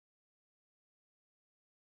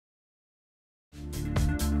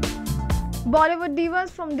Bollywood divas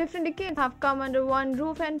from different decades have come under one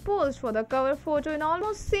roof and posed for the cover photo in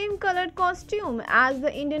almost same colored costume as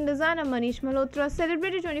the Indian designer Manish Malhotra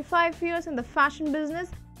celebrated 25 years in the fashion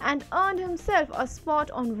business and earned himself a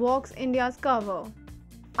spot on Vogue's India's cover.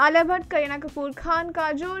 Alia, Kareena Kapoor Khan,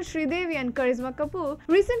 Kajol, Sridevi and Karisma Kapoor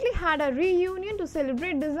recently had a reunion to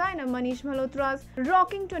celebrate designer Manish Malhotra's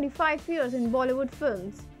rocking 25 years in Bollywood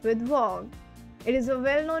films with Vogue. It is a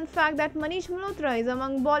well-known fact that Manish Malhotra is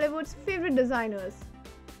among Bollywood's favorite designers.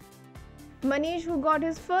 Manish, who got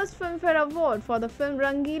his first Filmfare Award for the film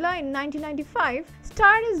Rangila in 1995,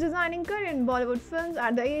 started his designing career in Bollywood films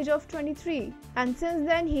at the age of 23, and since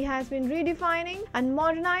then he has been redefining and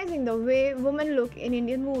modernizing the way women look in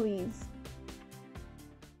Indian movies.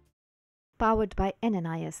 Powered by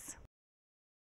NNIS.